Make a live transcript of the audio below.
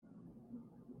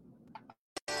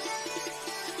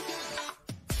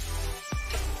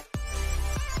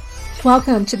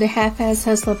Welcome to the Half-Ass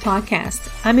Hustler podcast.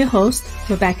 I'm your host,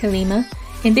 Rebecca Lima,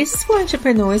 and this is for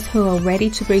entrepreneurs who are ready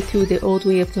to break through the old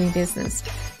way of doing business,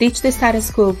 ditch the status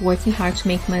quo of working hard to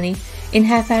make money, and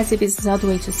half-ass your business all the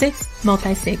way to 6,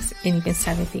 multi-6, and even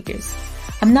 7 figures.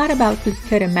 I'm not about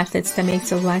cookie-cutter methods that makes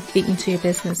your life fit into your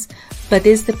business, but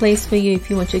this is the place for you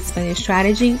if you want to expand your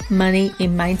strategy, money,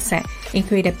 and mindset and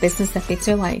create a business that fits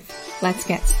your life. Let's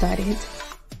get started.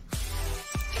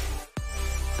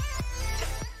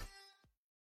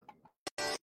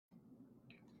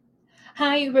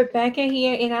 Hi, Rebecca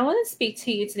here, and I want to speak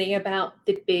to you today about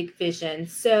the big vision.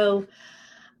 So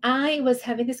I was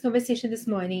having this conversation this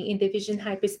morning in the Vision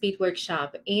Hyperspeed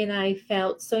workshop, and I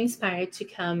felt so inspired to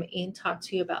come and talk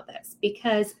to you about this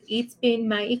because it's been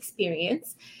my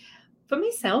experience for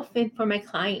myself and for my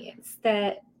clients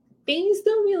that things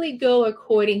don't really go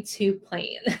according to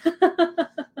plan.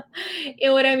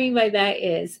 And what I mean by that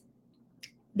is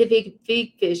the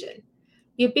big vision.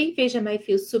 Your big vision might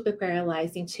feel super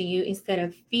paralyzing to you instead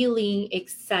of feeling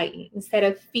exciting, instead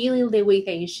of feeling the way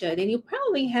that you should. And you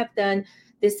probably have done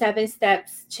the 7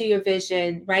 steps to your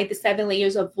vision, right? The 7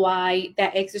 layers of why,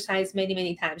 that exercise many,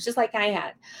 many times, just like I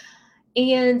had.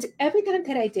 And every time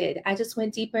that I did, I just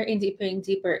went deeper and deeper and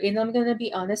deeper. And I'm going to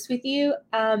be honest with you,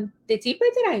 the deeper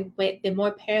that I went, the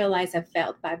more paralyzed I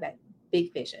felt by that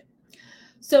big vision.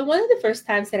 So one of the first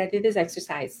times that I did this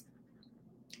exercise,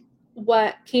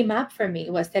 what came up for me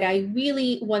was that I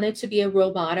really wanted to be a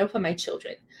role model for my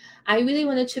children. I really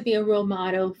wanted to be a role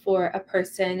model for a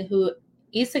person who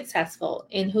is successful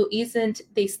and who isn't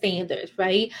the standard,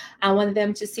 right? I wanted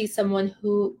them to see someone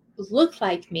who looked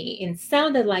like me and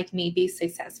sounded like me be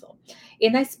successful.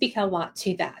 And I speak a lot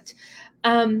to that.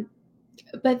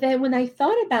 But then when I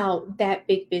thought about that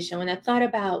big vision, when I thought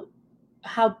about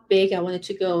how big I wanted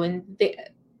to go and the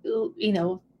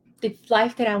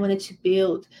life that I wanted to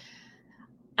build,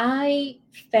 I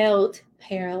felt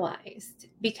paralyzed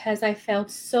because I felt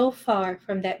so far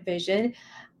from that vision.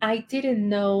 I didn't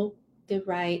know the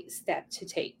right step to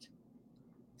take.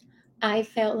 I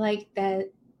felt like that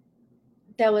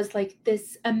was like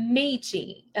this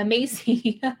amazing,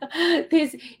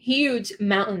 this huge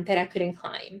mountain that I couldn't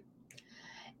climb.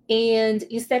 And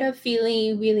instead of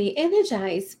feeling really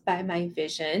energized by my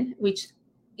vision, which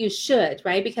you should,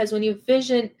 right? Because when your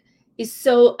vision is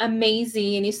so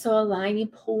amazing and is so aligned,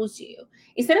 it pulls you.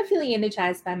 Instead of feeling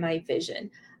energized by my vision,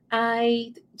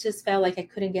 I just felt like I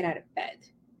couldn't get out of bed.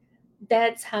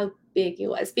 That's how big it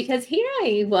was, because here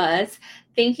I was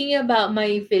thinking about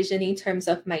my vision in terms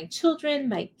of my children,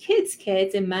 my kids'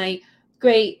 kids, and my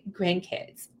great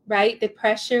grandkids, right? The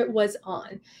pressure was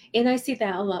on. And I see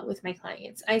that a lot with my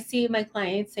clients. I see my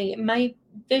clients saying, my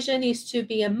vision is to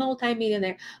be a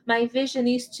multimillionaire. My vision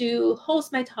is to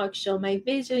host my talk show. My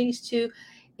vision is to,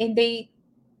 and they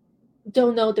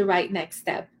don't know the right next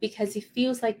step because it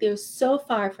feels like they're so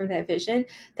far from that vision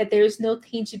that there's no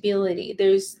tangibility.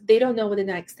 They don't know what the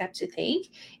next step to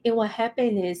take. And what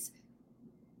happened is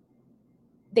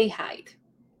they hide.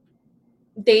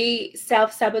 They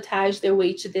self-sabotage their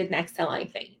way to the next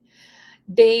aligned thing.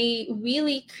 They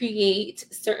really create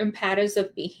certain patterns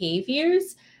of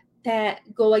behaviors that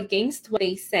go against what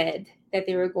they said that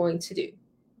they were going to do.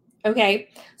 Okay,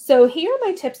 so here are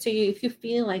my tips to you if you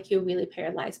feel like you're really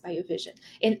paralyzed by your vision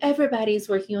and everybody's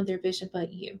working on their vision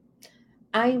but you.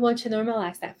 I want to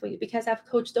normalize that for you because I've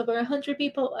coached over 100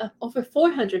 people, over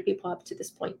 400 people up to this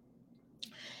point.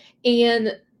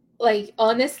 And like,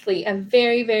 honestly, a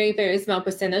very, very, very small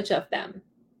percentage of them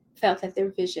felt that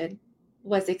their vision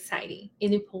was exciting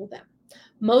and it pulled them.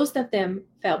 Most of them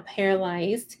felt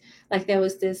paralyzed, like there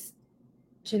was this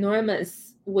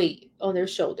ginormous weight on their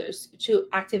shoulders to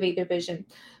activate their vision.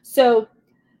 So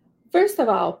first of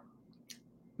all,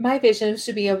 my vision was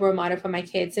to be a role model for my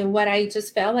kids. And what I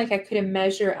just felt like I couldn't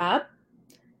measure up,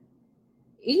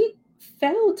 it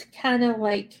felt kind of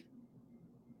like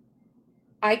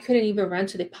I couldn't even run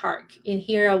to the park. And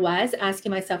here I was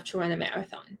asking myself to run a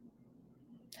marathon.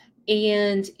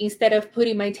 And instead of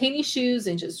putting my tennis shoes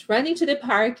and just running to the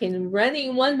park and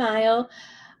running 1 mile,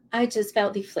 I just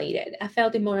felt deflated. I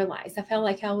felt demoralized. I felt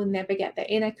like I would never get there.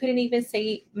 And I couldn't even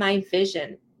say my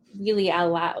vision really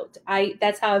out loud.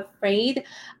 That's how afraid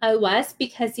I was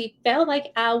because it felt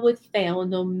like I would fail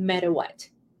no matter what.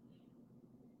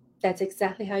 That's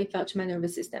exactly how it felt to my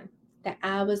nervous system, that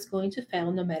I was going to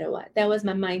fail no matter what. That was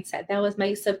my mindset. That was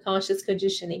my subconscious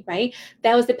conditioning, right?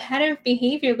 That was the pattern of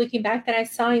behavior looking back that I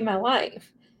saw in my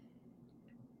life.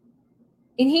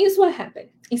 And here's what happened.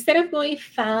 Instead of going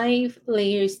 5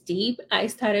 layers deep, I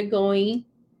started going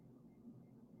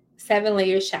 7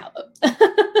 layers shallow.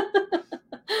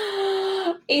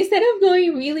 Instead of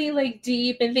going really like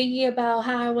deep and thinking about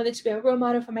how I wanted to be a role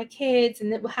model for my kids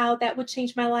and how that would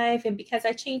change my life, and because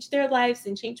I changed their lives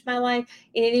and changed my life,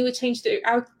 and then it would change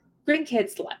our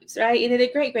grandkids' lives, right? And then the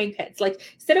great grandkids. Like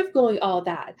instead of going all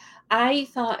that, I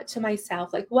thought to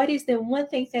myself, like, what is the one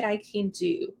thing that I can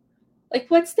do? Like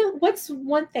what's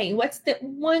one thing? What's the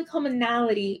one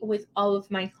commonality with all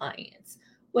of my clients?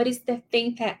 What is the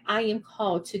thing that I am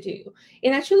called to do?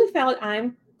 And I truly felt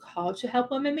I'm called to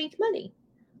help women make money,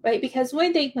 right? Because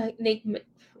when they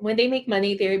make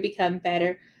money, they become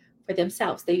better for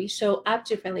themselves. They show up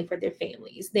differently for their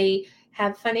families. They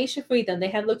have financial freedom. They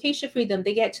have location freedom.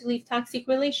 They get to leave toxic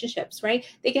relationships, right?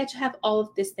 They get to have all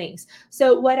of these things.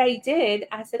 So what I did,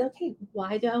 I said, okay,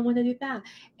 why do I want to do that?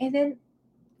 And then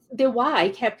the why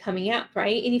kept coming up,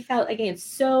 right? And it felt again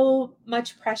so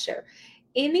much pressure.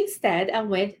 And instead, I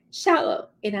went shallow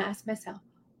and I asked myself,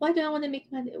 why do I want to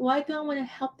make money? Why do I want to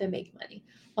help them make money?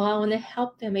 Well, I want to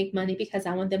help them make money because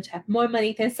I want them to have more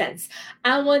money than sense.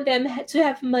 I want them to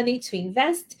have money to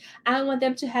invest. I want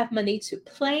them to have money to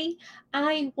play.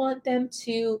 I want them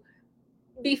to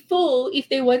be full if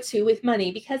they want to with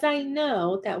money, because I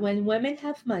know that when women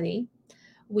have money,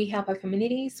 we help our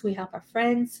communities, we help our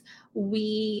friends,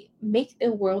 we make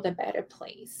the world a better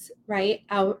place, right?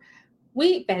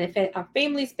 We benefit, our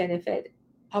families benefit,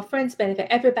 our friends benefit,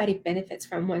 everybody benefits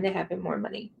from when they have more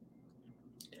money.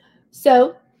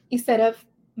 So instead of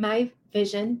my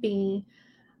vision being,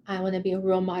 I want to be a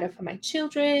role model for my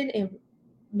children and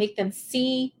make them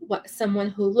see what someone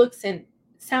who looks and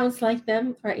sounds like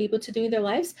them are able to do in their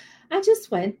lives, I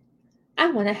just went, I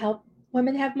want to help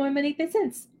women have more money than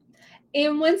sense.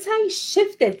 And once I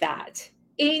shifted that,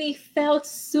 and it felt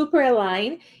super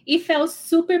aligned, it felt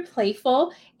super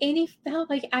playful, and it felt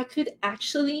like I could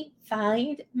actually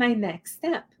find my next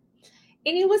step.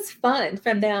 And it was fun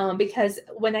from then on, because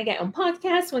when I get on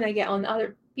podcasts, when I get on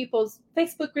other people's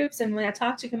Facebook groups, and when I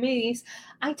talk to communities,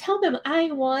 I tell them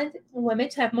I want women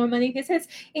to have more money than sense.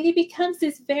 And it becomes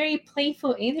this very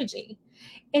playful energy.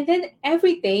 And then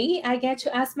every day I get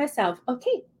to ask myself,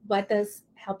 okay, what does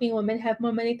helping women have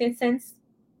more money than sense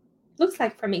looks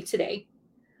like for me today?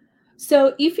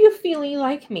 So if you're feeling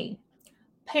like me,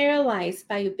 paralyzed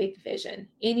by your big vision,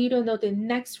 and you don't know the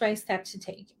next right step to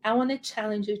take, I want to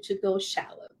challenge you to go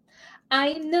shallow.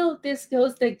 I know this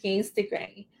goes against the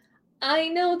grain. I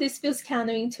know this feels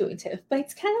counterintuitive, but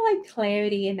it's kind of like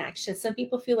clarity in action. Some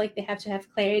people feel like they have to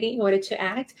have clarity in order to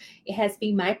act. It has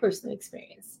been my personal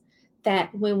experience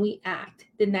that when we act,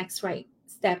 the next right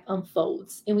step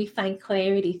unfolds and we find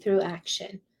clarity through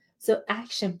action. So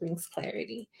action brings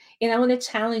clarity. And I want to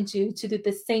challenge you to do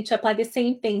the same, to apply the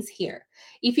same things here.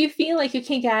 If you feel like you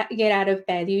can't get out of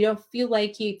bed, you don't feel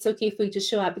like it's okay for you to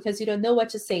show up because you don't know what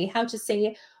to say, how to say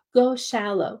it, go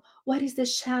shallow. What is the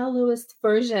shallowest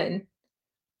version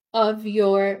of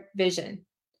your vision?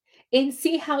 And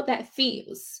see how that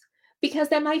feels, because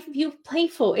that might feel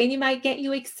playful and it might get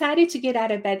you excited to get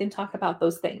out of bed and talk about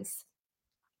those things.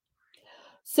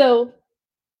 So,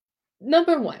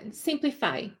 number one,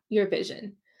 simplify your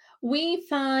vision. We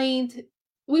find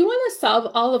we want to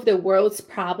solve all of the world's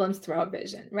problems through our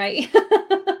vision, right?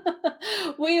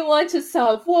 We want to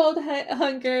solve world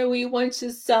hunger. We want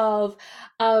to solve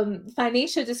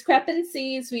financial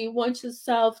discrepancies. We want to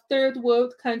solve third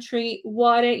world country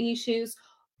water issues,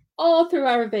 all through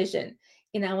our vision.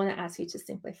 And I want to ask you to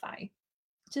simplify.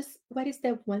 Just what is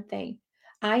that one thing?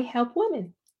 I help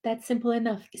women. That's simple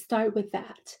enough. Start with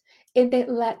that. And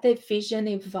then let the vision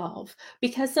evolve.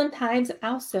 Because sometimes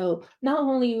also, not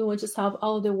only we want to solve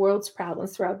all the world's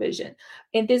problems through our vision,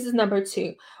 and this is number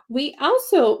two, we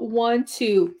also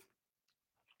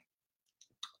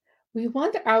we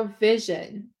want our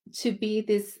vision to be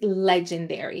this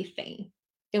legendary thing.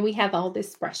 And we have all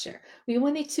this pressure. We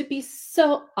want it to be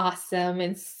so awesome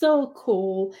and so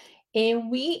cool. And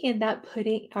we end up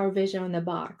putting our vision on the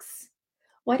box.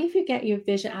 What if you get your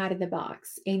vision out of the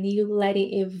box and you let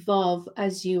it evolve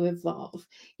as you evolve?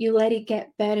 You let it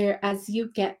get better as you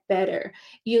get better.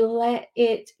 You let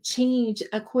it change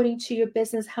according to your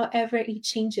business, however it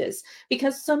changes.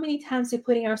 Because so many times we're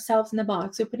putting ourselves in the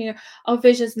box, we're putting our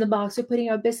visions in the box, we're putting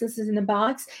our businesses in the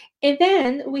box, and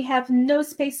then we have no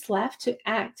space left to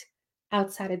act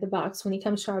outside of the box when it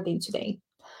comes to our day to day.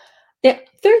 The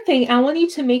third thing, I want you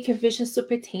to make your vision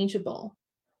super tangible.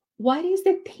 What is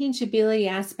the tangibility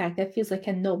aspect that feels like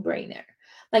a no-brainer?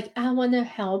 Like, I want to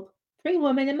help 3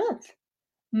 women a month.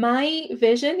 My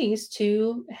vision is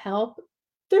to help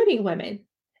 30 women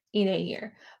in a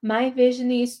year. My vision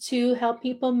is to help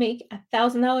people make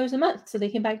 $1,000 a month so they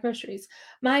can buy groceries.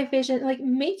 My vision, like,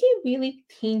 make it really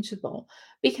tangible.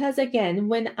 Because again,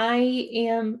 when I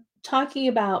am talking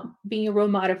about being a role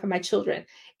model for my children.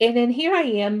 And then here I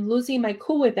am losing my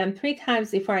cool with them 3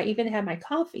 times before I even had my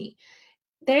coffee.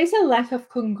 There's a lack of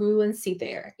congruency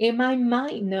there. And my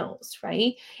mind knows,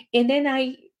 right? And then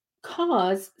I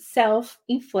cause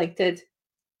self-inflicted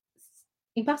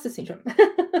imposter syndrome.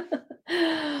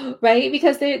 Right?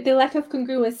 Because the lack of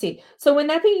congruency. So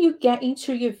whenever you get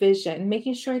into your vision,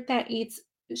 making sure that it's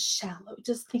shallow,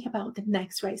 just think about the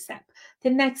next right step,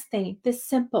 the next thing, the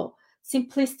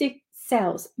simplistic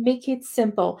cells, make it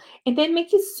simple, and then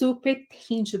make it super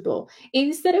tangible.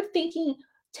 Instead of thinking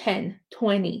 10,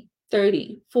 20,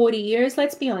 30, 40 years,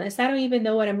 let's be honest, I don't even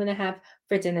know what I'm going to have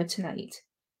for dinner tonight,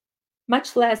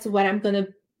 much less what I'm going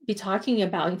to be talking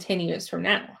about in 10 years from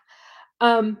now.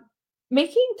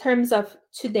 Making terms of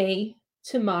today,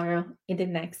 tomorrow, and the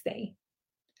next day.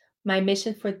 My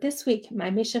mission for this week, my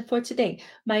mission for today,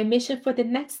 my mission for the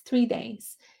next 3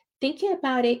 days. Thinking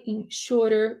about it in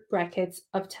shorter brackets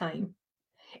of time.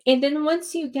 And then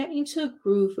once you get into a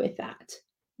groove with that,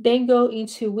 then go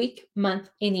into week, month,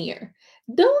 and year.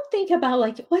 Don't think about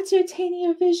like, what's your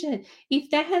 10-year vision? If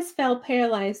that has felt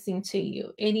paralyzing to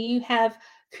you and you have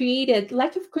created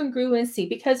lack of congruency,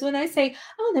 because when I say,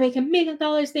 I want to make $1 million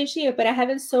this year, but I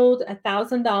haven't sold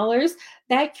 $1,000,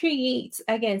 that creates,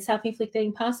 again, self-inflicted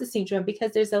imposter syndrome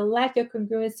because there's a lack of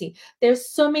congruency. There's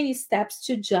so many steps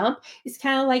to jump. It's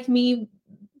kind of like me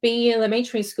being in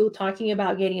elementary school talking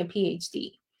about getting a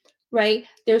PhD. Right?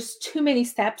 There's too many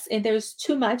steps and there's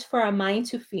too much for our mind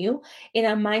to feel, and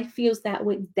our mind feels that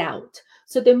with doubt.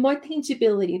 So the more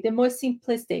tangibility, the more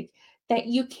simplistic that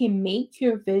you can make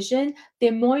your vision,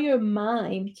 the more your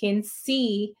mind can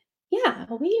see, yeah,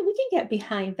 we can get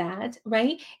behind that,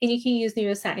 right? And you can use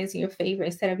neuroscience in your favor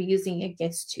instead of using it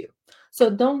against you. So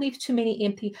don't leave too many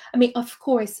empty. I mean, of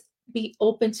course, be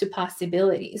open to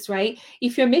possibilities, right?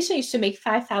 If your mission is to make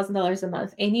 $5,000 a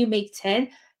month and you make 10,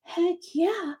 heck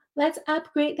yeah, let's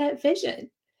upgrade that vision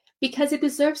because it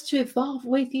deserves to evolve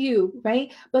with you,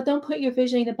 right? But don't put your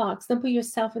vision in a box. Don't put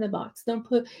yourself in a box. Don't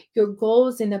put your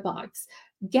goals in a box.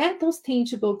 Get those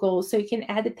tangible goals so you can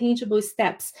add the tangible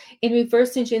steps and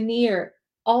reverse engineer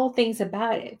all things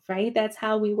about it, right? That's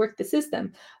how we work the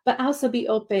system. But also be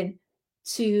open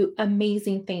to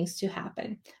amazing things to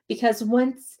happen because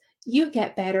once you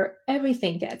get better,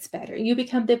 everything gets better. You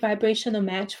become the vibrational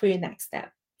match for your next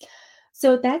step.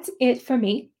 So that's it for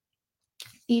me.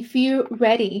 If you're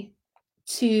ready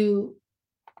to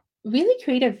really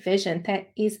create a vision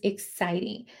that is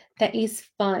exciting, that is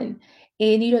fun,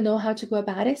 and you don't know how to go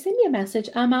about it, send me a message.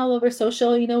 I'm all over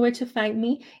social. You know where to find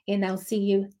me, and I'll see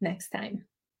you next time.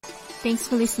 Thanks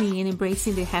for listening and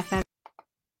embracing the half-ass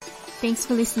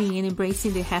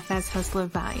hustler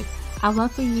vibe. I'd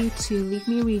love for you to leave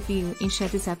me a review and share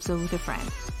this episode with a friend.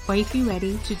 Or if you're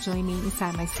ready to join me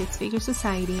inside my 6-figure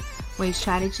society where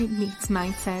strategy meets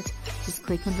mindset, just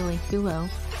click on the link below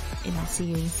and I'll see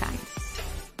you inside.